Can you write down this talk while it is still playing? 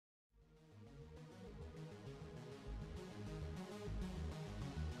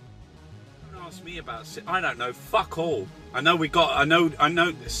ask me about Syria. I don't know, fuck all. I know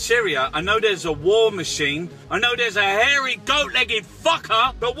Syria, I know there's a war machine, I know there's a hairy goat-legged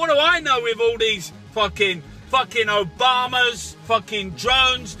fucker, but what do I know with all these fucking Obamas, fucking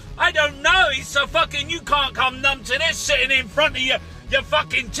drones? I don't know. He's so fucking, you can't come numb to this sitting in front of your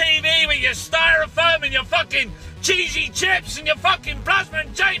fucking TV with your styrofoam and your fucking cheesy chips and your fucking plasma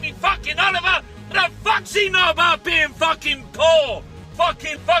and Jamie fucking Oliver. What the fuck's he know about being fucking poor?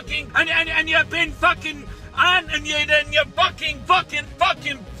 Fucking, and you've been fucking, and you're fucking, holding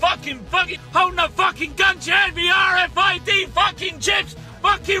a fucking gun to your head with RFID fucking chips,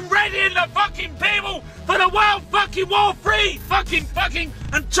 fucking readying the fucking people for the World fucking War III, fucking,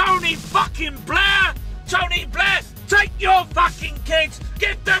 and Tony Blair, take your fucking kids,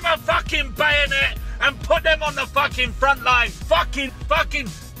 give them a fucking bayonet, and put them on the fucking front line, fucking,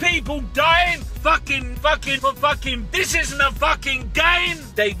 people dying, this isn't a fucking game.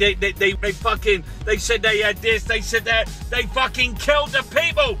 They said they had this, they said that, they fucking killed the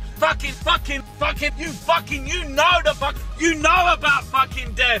people, you know about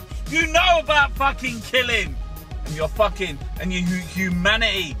fucking death, you know about fucking killing, and your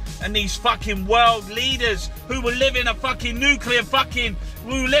humanity, and these fucking world leaders who will live in a fucking nuclear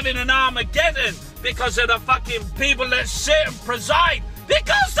who live in an Armageddon because of the fucking people that sit and preside.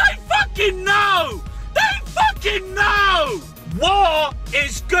 Because they fucking know! They fucking know! War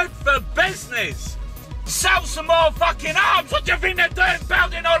is good for business. Sell some more fucking arms. What do you think they're doing?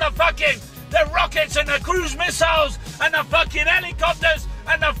 Building all the rockets and the cruise missiles and the fucking helicopters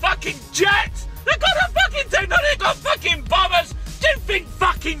and the fucking jets. They've got a fucking technology. They've got fucking bombers. Do you think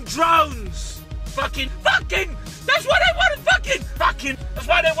fucking drones? Fucking. That's why they want fucking. That's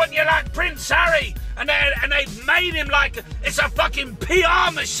why they want you like Prince Harry. And they've made him like it's a fucking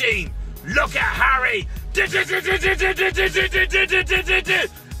PR machine. Look at Harry.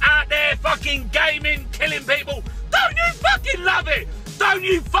 Out there fucking gaming, killing people. Don't you fucking love it? Don't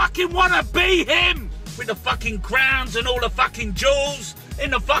you fucking want to be him? With the fucking crowns and all the fucking jewels in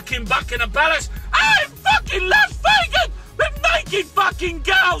the fucking Buckingham Palace. I'm fucking Las Vegas with naked fucking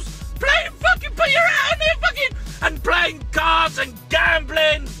girls. Playing fucking, put your hand in there fucking, and playing cards and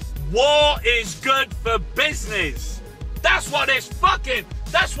gambling. War is good for business. That's what it's fucking.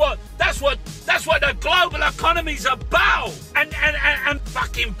 That's what the global economy's about. And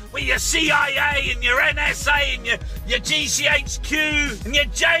fucking with your CIA and your NSA and your GCHQ and your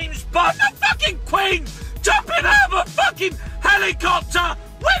James Bond, the fucking Queen jumping out of a fucking helicopter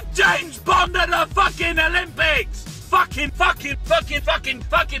with James Bond at the fucking Olympics. Fucking.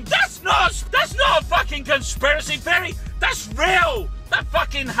 That's not a fucking conspiracy theory. That's real. That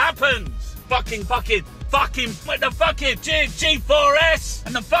fucking happens. Fucking with the fucking G4S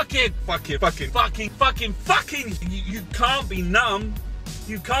and the fucking. You can't be numb.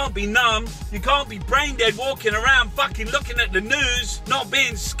 You can't be numb. You can't be brain dead walking around fucking looking at the news, not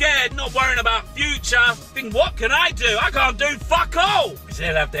being scared, not worrying about future. Think, what can I do? I can't do fuck all.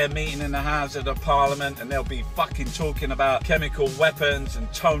 They'll have their meeting in the House of the Parliament and they'll be fucking talking about chemical weapons and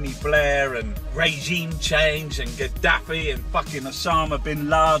Tony Blair and regime change and Gaddafi and fucking Osama bin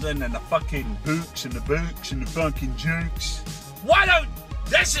Laden and the fucking books and the fucking jokes.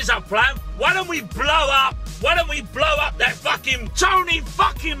 This is a plan. Why don't we blow up that fucking Tony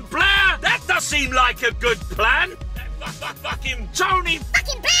fucking Blair? That does seem like a good plan. That fucking Tony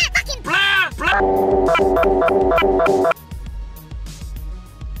fucking Blair.